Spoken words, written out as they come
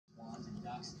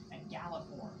ducks, and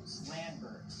galliforms, land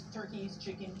birds, turkeys,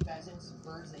 chickens, pheasants,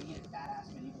 birds that eat at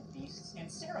badass medieval feasts, and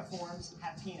seriforms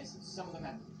have penises. Some of them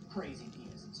have crazy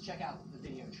penises. Check out the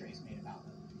video Trace made about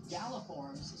them.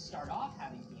 Galliforms start off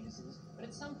having penises, but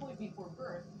at some point before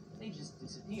birth, they just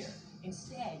disappear.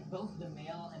 Instead, both the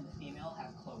male and the female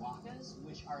have cloacas,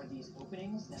 which are these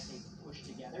openings that they push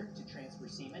together to transfer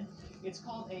semen. It's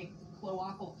called a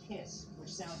cloacal kiss, which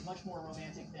sounds much more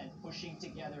romantic than pushing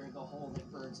together the hole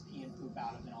that birds pee and poop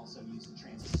out of and also use to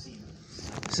transfer semen.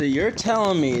 So you're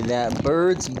telling me that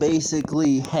birds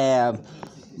basically have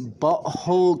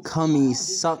butthole cummy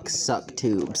suck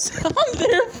tubes on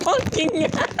their fucking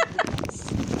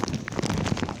ass?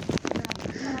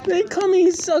 They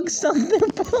cummy suck their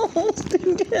buttholes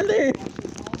together.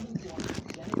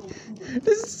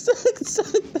 They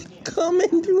suck, they come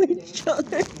into each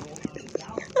other.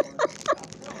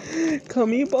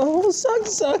 Cummy butthole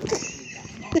suck.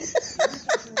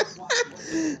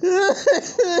 I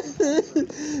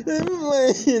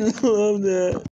fucking love that.